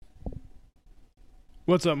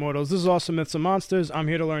What's up, mortals? This is Awesome Myths and Monsters. I'm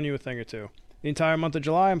here to learn you a thing or two. The entire month of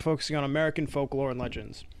July, I'm focusing on American folklore and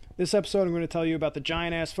legends. This episode, I'm going to tell you about the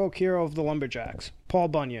giant-ass folk hero of the lumberjacks, Paul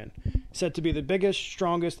Bunyan, said to be the biggest,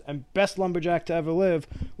 strongest, and best lumberjack to ever live,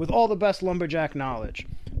 with all the best lumberjack knowledge.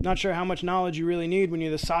 Not sure how much knowledge you really need when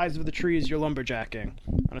you're the size of the trees you're lumberjacking.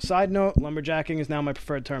 On a side note, lumberjacking is now my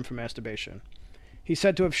preferred term for masturbation. He's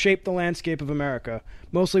said to have shaped the landscape of America,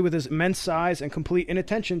 mostly with his immense size and complete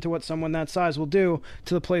inattention to what someone that size will do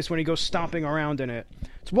to the place when he goes stomping around in it.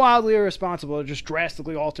 It's wildly irresponsible to just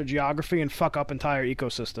drastically alter geography and fuck up entire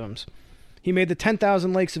ecosystems. He made the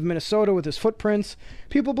 10,000 lakes of Minnesota with his footprints.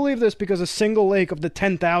 People believe this because a single lake of the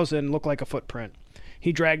 10,000 looked like a footprint.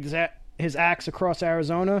 He dragged his axe across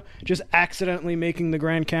Arizona, just accidentally making the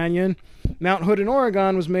Grand Canyon. Mount Hood in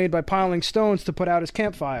Oregon was made by piling stones to put out his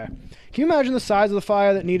campfire. Can you imagine the size of the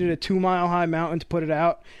fire that needed a 2-mile-high mountain to put it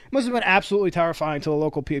out? It must have been absolutely terrifying to the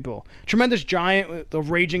local people. Tremendous giant with a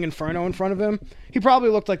raging inferno in front of him. He probably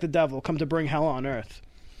looked like the devil come to bring hell on earth.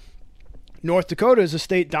 North Dakota is a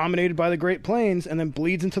state dominated by the Great Plains and then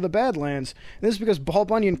bleeds into the Badlands. And this is because Paul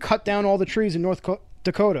Bunyan cut down all the trees in North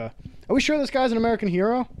Dakota. Are we sure this guy's an American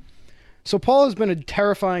hero? So Paul has been a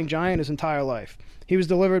terrifying giant his entire life. He was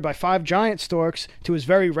delivered by 5 giant storks to his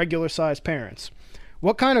very regular-sized parents.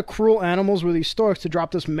 What kind of cruel animals were these storks to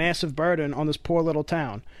drop this massive burden on this poor little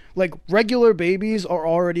town? Like, regular babies are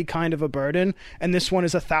already kind of a burden, and this one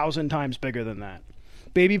is 1,000 times bigger than that.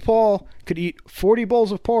 Baby Paul could eat 40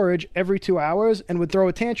 bowls of porridge every 2 hours and would throw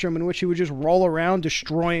a tantrum in which he would just roll around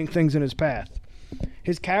destroying things in his path.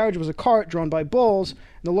 His carriage was a cart drawn by bulls, and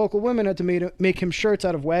the local women had to make him shirts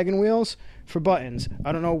out of wagon wheels for buttons.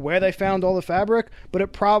 I don't know where they found all the fabric, but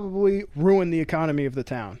it probably ruined the economy of the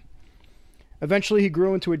town. Eventually he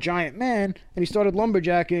grew into a giant man, and he started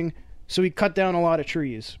lumberjacking, so he cut down a lot of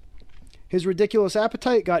trees. His ridiculous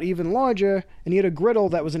appetite got even larger, and he had a griddle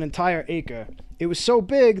that was an entire acre. It was so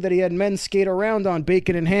big that he had men skate around on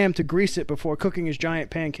bacon and ham to grease it before cooking his giant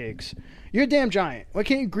pancakes. You're a damn giant. Why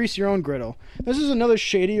can't you grease your own griddle? This is another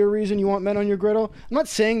shadier reason you want men on your griddle. I'm not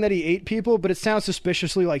saying that he ate people, but it sounds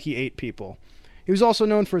suspiciously like he ate people. He was also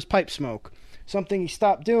known for his pipe smoke, something he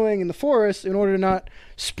stopped doing in the forest in order to not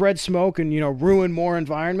spread smoke and, ruin more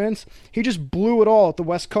environments. He just blew it all at the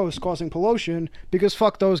West Coast, causing pollution, because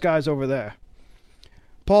fuck those guys over there.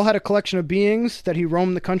 Paul had a collection of beings that he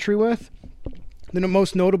roamed the country with, the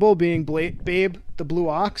most notable being Babe the Blue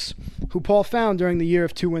Ox, who Paul found during the Year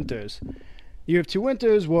of Two Winters. The Year of Two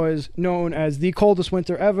Winters was known as the coldest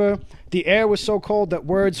winter ever. The air was so cold that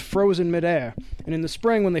words froze in midair, and in the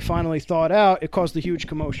spring, when they finally thawed out, it caused a huge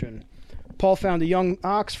commotion. Paul found a young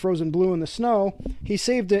ox frozen blue in the snow. He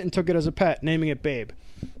saved it and took it as a pet, naming it Babe.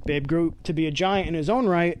 Babe grew to be a giant in his own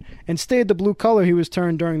right and stayed the blue color he was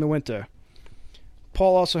turned during the winter.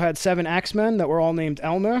 Paul also had 7 axemen that were all named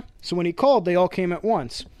Elmer, so when he called, they all came at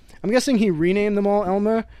once. I'm guessing he renamed them all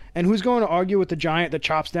Elmer, and who's going to argue with the giant that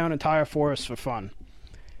chops down entire forests for fun?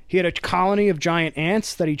 He had a colony of giant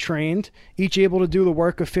ants that he trained, each able to do the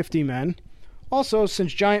work of 50 men. Also,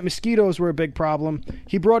 since giant mosquitoes were a big problem,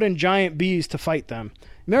 he brought in giant bees to fight them.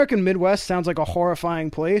 American Midwest sounds like a horrifying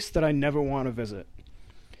place that I never want to visit.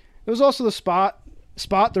 There was also the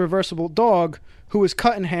Spot the reversible dog, who was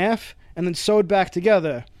cut in half and then sewed back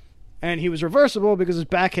together. And he was reversible because his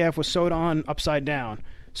back half was sewed on upside down.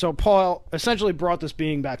 So Paul essentially brought this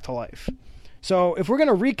being back to life. So if we're going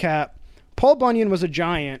to recap, Paul Bunyan was a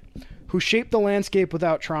giant who shaped the landscape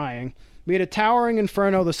without trying, made a towering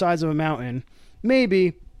inferno the size of a mountain,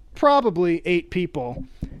 probably 8 people,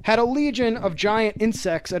 had a legion of giant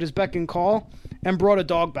insects at his beck and call, and brought a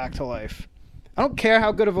dog back to life. I don't care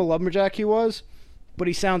how good of a lumberjack he was, but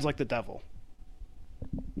he sounds like the devil.